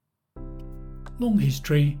Long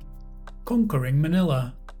History, Conquering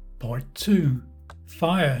Manila, Part 2,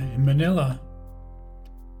 Fire in Manila.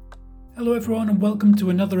 Hello everyone and welcome to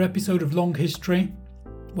another episode of Long History.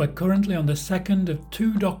 We're currently on the second of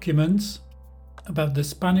two documents about the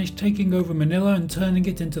Spanish taking over Manila and turning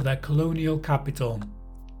it into their colonial capital.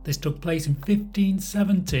 This took place in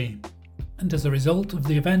 1570, and as a result of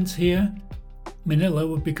the events here, Manila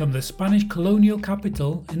would become the Spanish colonial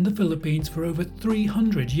capital in the Philippines for over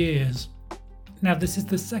 300 years. Now this is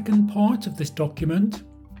the second part of this document,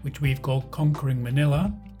 which we've called Conquering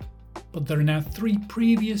Manila, but there are now three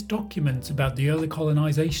previous documents about the early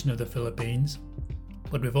colonization of the Philippines.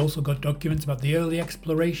 But we've also got documents about the early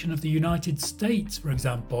exploration of the United States, for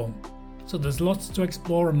example. So there's lots to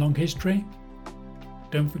explore on Long History.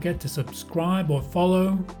 Don't forget to subscribe or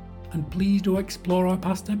follow, and please do explore our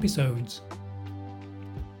past episodes.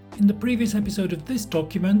 In the previous episode of this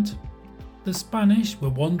document, the Spanish were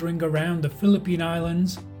wandering around the Philippine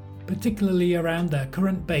Islands, particularly around their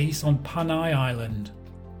current base on Panay Island.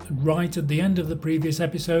 And right at the end of the previous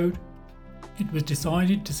episode, it was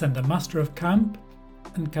decided to send the Master of Camp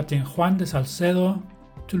and Captain Juan de Salcedo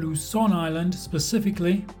to Luzon Island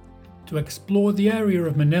specifically to explore the area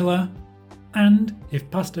of Manila and, if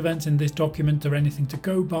past events in this document are anything to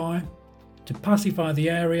go by, to pacify the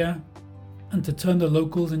area and to turn the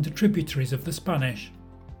locals into tributaries of the Spanish.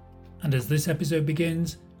 And as this episode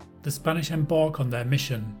begins, the Spanish embark on their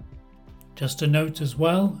mission. Just a note as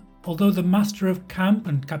well, although the Master of Camp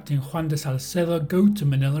and Captain Juan de Salcedo go to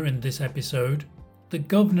Manila in this episode, the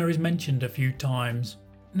governor is mentioned a few times.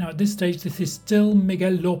 Now at this stage this is still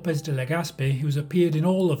Miguel Lopez de Legazpi, who's appeared in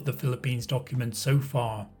all of the Philippines documents so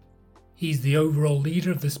far. He's the overall leader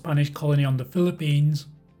of the Spanish colony on the Philippines,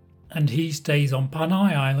 and he stays on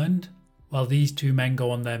Panay Island while these two men go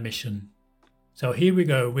on their mission. So here we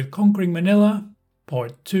go with Conquering Manila,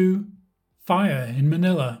 Part 2, Fire in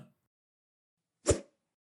Manila.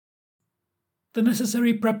 The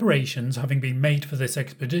necessary preparations having been made for this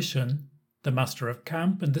expedition, the Master of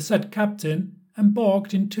Camp and the said captain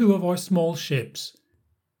embarked in two of our small ships,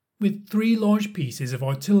 with 3 large pieces of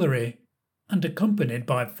artillery, and accompanied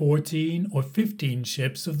by 14 or 15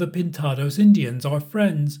 ships of the Pintados Indians, our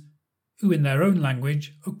friends, who in their own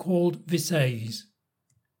language are called Visays.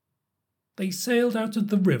 They sailed out of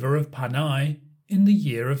the river of Panay in the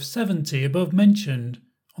year of 70 above mentioned,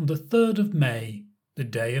 on the 3rd of May, the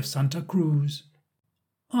day of Santa Cruz.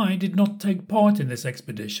 I did not take part in this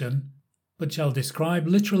expedition, but shall describe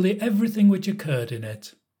literally everything which occurred in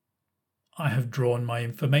it. I have drawn my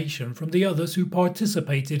information from the others who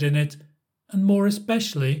participated in it, and more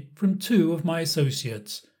especially from 2 of my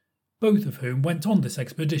associates, both of whom went on this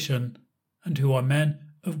expedition, and who are men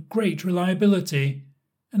of great reliability,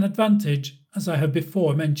 an advantage as I have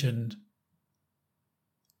before mentioned.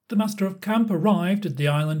 The Master of Camp arrived at the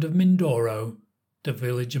island of Mindoro, the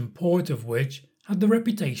village and port of which had the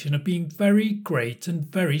reputation of being very great and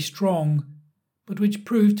very strong, but which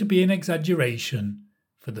proved to be an exaggeration,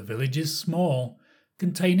 for the village is small,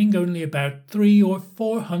 containing only about 300 or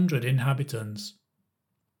 400 inhabitants.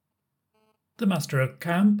 The Master of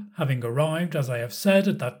Camp having arrived, as I have said,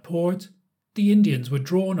 at that port, the Indians were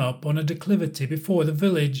drawn up on a declivity before the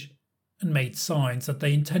village, and made signs that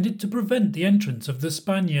they intended to prevent the entrance of the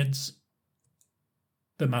Spaniards.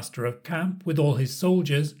 The Master of Camp, with all his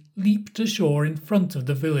soldiers, leaped ashore in front of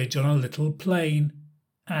the village on a little plain,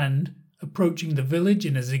 and, approaching the village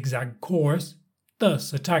in a zigzag course,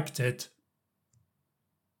 thus attacked it.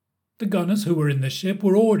 The gunners who were in the ship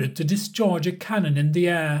were ordered to discharge a cannon in the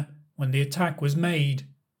air when the attack was made,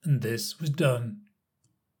 and this was done.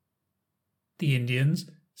 The Indians,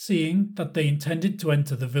 seeing that they intended to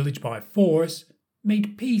enter the village by force,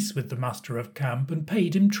 made peace with the Master of Camp and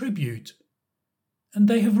paid him tribute, and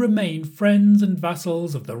they have remained friends and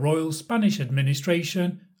vassals of the royal Spanish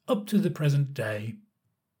administration up to the present day.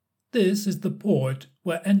 This is the port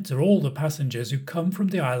where enter all the passengers who come from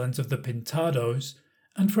the islands of the Pintados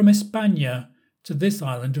and from España to this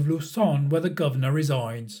island of Luzon where the governor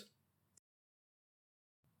resides.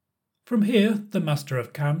 From here, the Master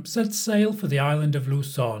of Camp set sail for the island of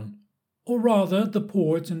Luzon, or rather the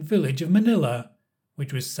port and village of Manila,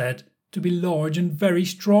 which was said to be large and very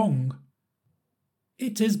strong.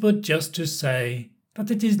 It is but just to say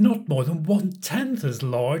that it is not more than 1/10 as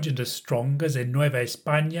large and as strong as in Nueva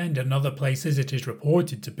España and in other places it is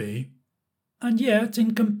reported to be. And yet,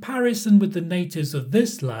 in comparison with the natives of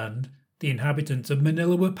this land, the inhabitants of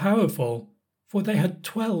Manila were powerful, for they had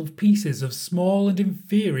 12 pieces of small and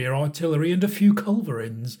inferior artillery and a few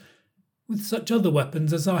culverins, with such other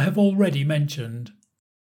weapons as I have already mentioned.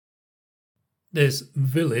 This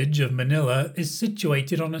village of Manila is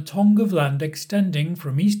situated on a tongue of land extending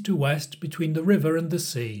from east to west between the river and the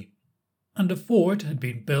sea, and a fort had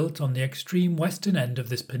been built on the extreme western end of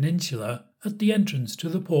this peninsula at the entrance to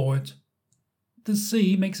the port. The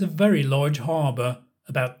sea makes a very large harbour,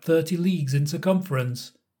 about 30 leagues in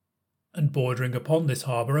circumference, and bordering upon this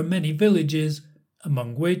harbour are many villages,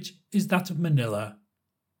 among which is that of Manila.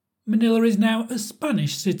 Manila is now a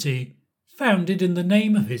Spanish city, founded in the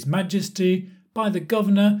name of His Majesty by the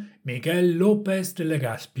Governor Miguel López de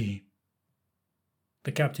Legazpi.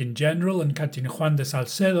 The Captain General and Captain Juan de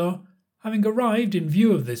Salcedo, having arrived in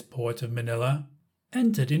view of this port of Manila,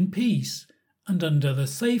 entered in peace and under the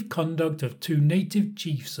safe conduct of 2 native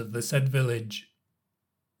chiefs of the said village.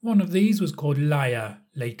 One of these was called Laya,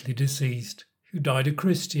 lately deceased, who died a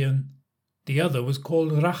Christian. The other was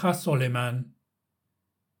called Raja Soleman.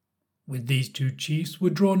 With these 2 chiefs were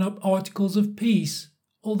drawn up articles of peace,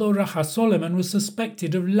 although Raja Soleman was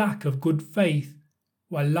suspected of lack of good faith,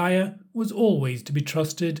 while Laya was always to be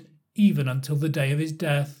trusted even until the day of his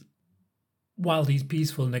death. While these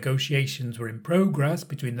peaceful negotiations were in progress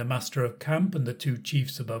between the master of camp and the 2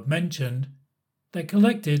 chiefs above mentioned, there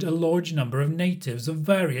collected a large number of natives of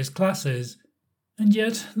various classes, and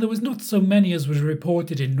yet there was not so many as was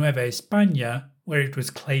reported in Nueva España, where it was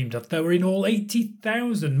claimed that there were in all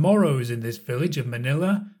 80,000 Moros in this village of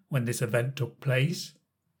Manila when this event took place.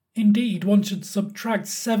 Indeed, one should subtract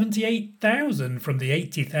 78,000 from the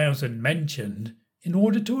 80,000 mentioned, in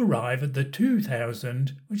order to arrive at the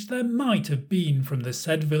 2,000 which there might have been from the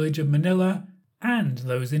said village of Manila and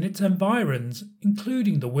those in its environs,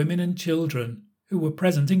 including the women and children, who were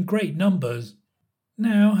present in great numbers.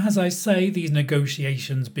 Now, as I say, these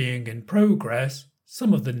negotiations being in progress,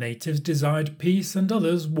 some of the natives desired peace and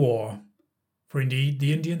others war. For indeed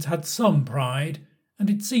the Indians had some pride, and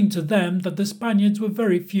it seemed to them that the Spaniards were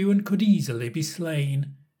very few and could easily be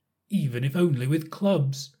slain, even if only with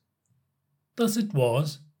clubs. Thus it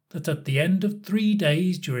was that at the end of 3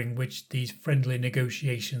 days during which these friendly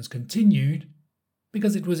negotiations continued,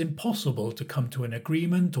 because it was impossible to come to an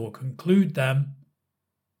agreement or conclude them,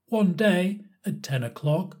 one day at 10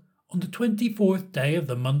 o'clock, on the 24th day of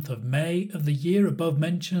the month of May of the year above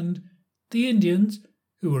mentioned, the Indians,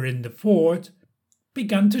 who were in the fort,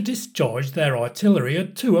 began to discharge their artillery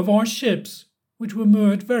at 2 of our ships, which were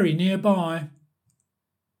moored very near by.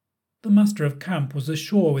 The master of camp was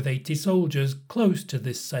ashore with 80 soldiers close to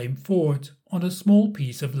this same fort, on a small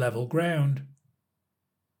piece of level ground.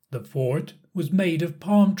 The fort was made of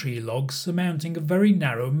palm tree logs surmounting a very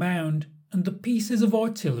narrow mound, and the pieces of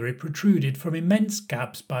artillery protruded from immense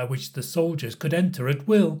gaps by which the soldiers could enter at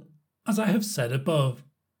will, as I have said above.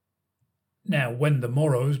 Now, when the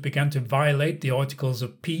Moros began to violate the articles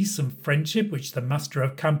of peace and friendship which the master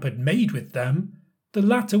of camp had made with them, the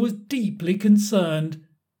latter was deeply concerned,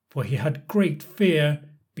 for he had great fear,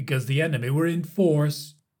 because the enemy were in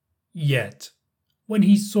force. Yet, when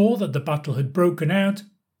he saw that the battle had broken out,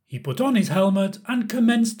 he put on his helmet and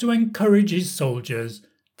commenced to encourage his soldiers,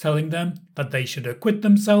 telling them that they should acquit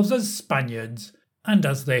themselves as Spaniards, and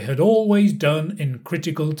as they had always done in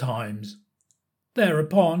critical times.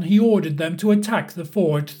 Thereupon he ordered them to attack the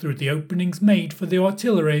fort through the openings made for the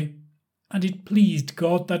artillery, and it pleased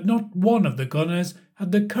God that not one of the gunners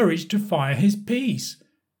had the courage to fire his piece,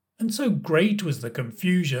 and so great was the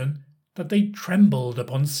confusion that they trembled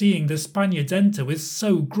upon seeing the Spaniards enter with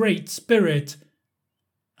so great spirit,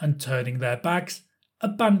 and turning their backs,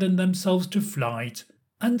 abandoned themselves to flight,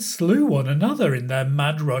 and slew one another in their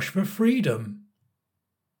mad rush for freedom.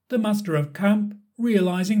 The master of camp,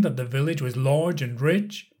 realizing that the village was large and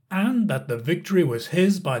rich, and that the victory was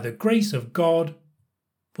his by the grace of God,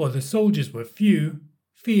 for the soldiers were few,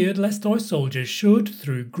 feared lest our soldiers should,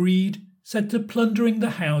 through greed, set to plundering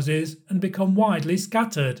the houses and become widely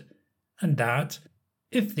scattered, and that,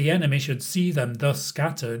 if the enemy should see them thus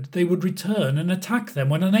scattered, they would return and attack them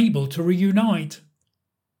when unable to reunite.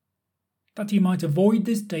 That he might avoid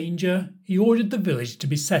this danger, he ordered the village to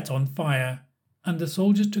be set on fire, and the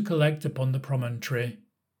soldiers to collect upon the promontory,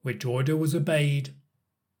 which order was obeyed.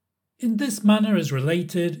 In this manner as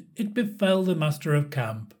related, it befell the master of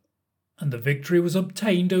camp, and the victory was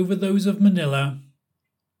obtained over those of Manila.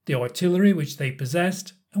 The artillery which they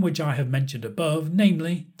possessed, and which I have mentioned above,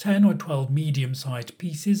 namely 10 or 12 medium-sized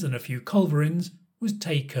pieces and a few culverins, was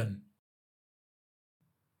taken.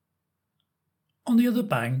 On the other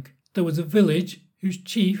bank there was a village whose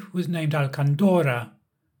chief was named Alcandora,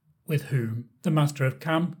 with whom the master of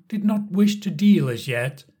camp did not wish to deal as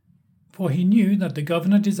yet, for he knew that the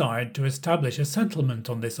governor desired to establish a settlement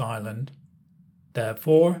on this island.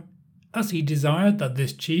 Therefore, as he desired that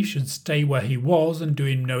this chief should stay where he was and do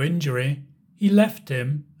him no injury, he left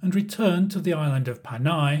him and returned to the island of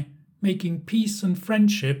Panay, making peace and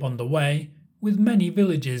friendship on the way with many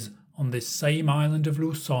villages on this same island of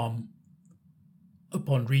Luzon.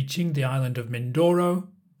 Upon reaching the island of Mindoro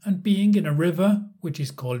and being in a river which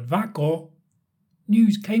is called Vaco,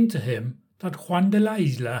 news came to him that Juan de la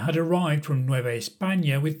Isla had arrived from Nueva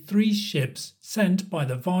España with 3 ships sent by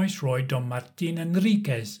the Viceroy Don Martín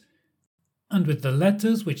Enriquez, and with the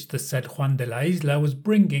letters which the said Juan de la Isla was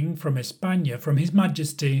bringing from España from His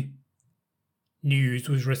Majesty. News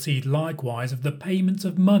was received likewise of the payments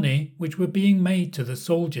of money which were being made to the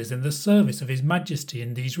soldiers in the service of His Majesty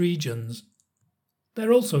in these regions.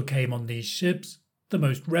 There also came on these ships the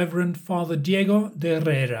Most Reverend Father Diego de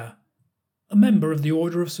Herrera, a member of the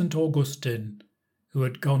Order of St. Augustine, who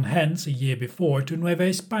had gone hence a year before to Nueva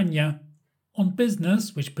España on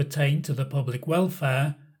business which pertained to the public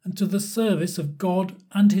welfare and to the service of God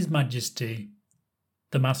and His Majesty.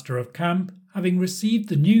 The master of camp, having received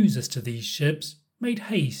the news as to these ships, made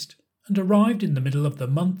haste and arrived in the middle of the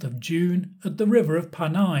month of June at the river of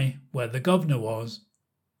Panay, where the governor was.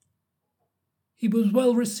 He was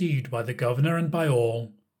well received by the governor and by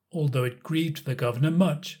all, although it grieved the governor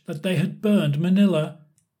much that they had burned Manila,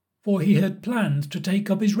 for he had planned to take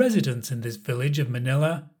up his residence in this village of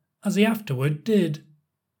Manila, as he afterward did.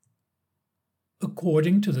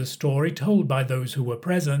 According to the story told by those who were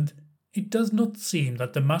present, it does not seem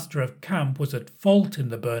that the master of camp was at fault in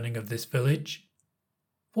the burning of this village,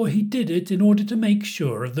 for he did it in order to make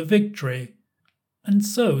sure of the victory, and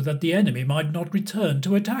so that the enemy might not return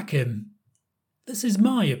to attack him. This is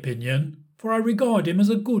my opinion, for I regard him as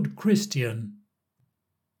a good Christian.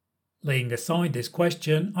 Laying aside this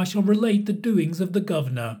question, I shall relate the doings of the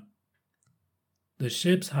governor. The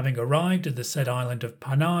ships having arrived at the said island of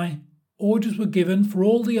Panay, orders were given for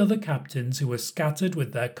all the other captains who were scattered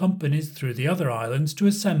with their companies through the other islands to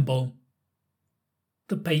assemble.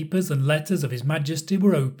 The papers and letters of His Majesty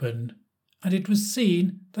were opened, and it was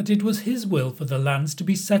seen that it was his will for the lands to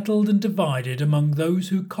be settled and divided among those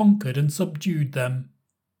who conquered and subdued them.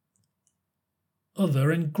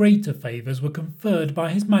 Other and greater favours were conferred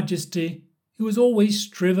by His Majesty, who has always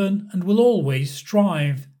striven and will always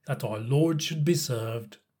strive that our Lord should be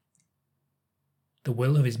served. The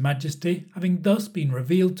will of His Majesty having thus been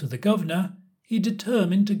revealed to the governor, he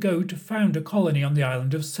determined to go to found a colony on the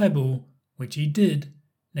island of Cebu, which he did,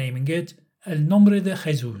 naming it El Nombre de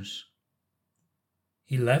Jesus.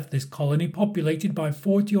 He left this colony populated by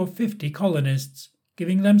 40 or 50 colonists,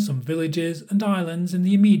 giving them some villages and islands in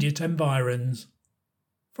the immediate environs.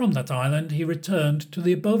 From that island he returned to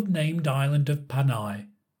the above-named island of Panay,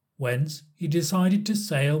 whence he decided to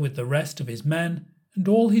sail with the rest of his men and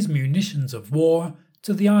all his munitions of war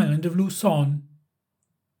to the island of Luzon.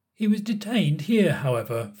 He was detained here,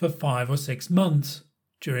 however, for 5 or 6 months,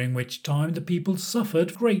 during which time the people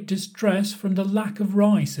suffered great distress from the lack of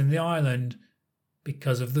rice in the island,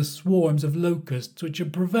 because of the swarms of locusts which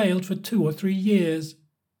had prevailed for 2 or 3 years.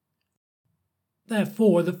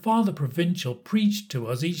 Therefore the Father Provincial preached to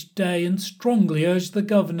us each day and strongly urged the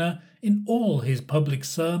governor in all his public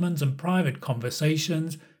sermons and private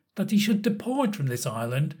conversations that he should depart from this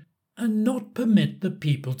island and not permit the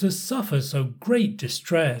people to suffer so great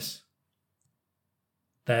distress.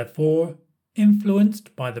 Therefore,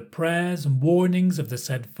 influenced by the prayers and warnings of the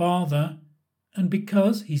said Father, and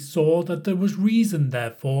because he saw that there was reason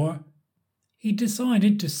therefore, he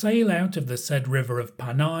decided to sail out of the said river of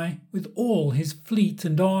Panay with all his fleet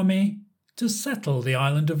and army to settle the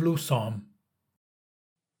island of Luzon.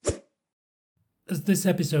 As this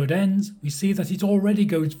episode ends, we see that it already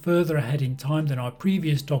goes further ahead in time than our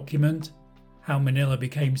previous document, how Manila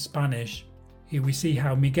became Spanish. Here we see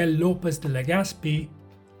how Miguel López de Legazpi,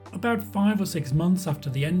 about 5 or 6 months after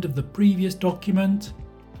the end of the previous document,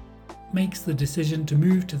 makes the decision to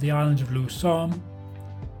move to the island of Luzon,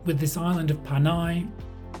 with this island of Panay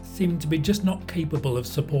seeming to be just not capable of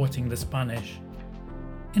supporting the Spanish.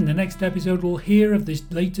 In the next episode we'll hear of this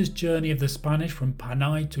latest journey of the Spanish from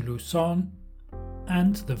Panay to Luzon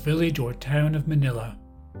and the village or town of Manila,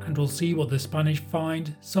 and we'll see what the Spanish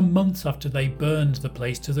find some months after they burned the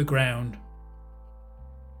place to the ground.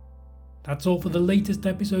 That's all for the latest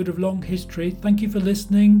episode of Long History. Thank you for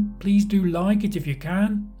listening. Please do like it if you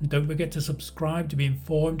can, and don't forget to subscribe to be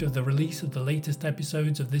informed of the release of the latest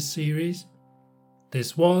episodes of this series.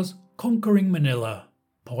 This was Conquering Manila,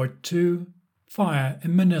 Part 2, Fire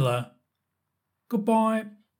in Manila. Goodbye.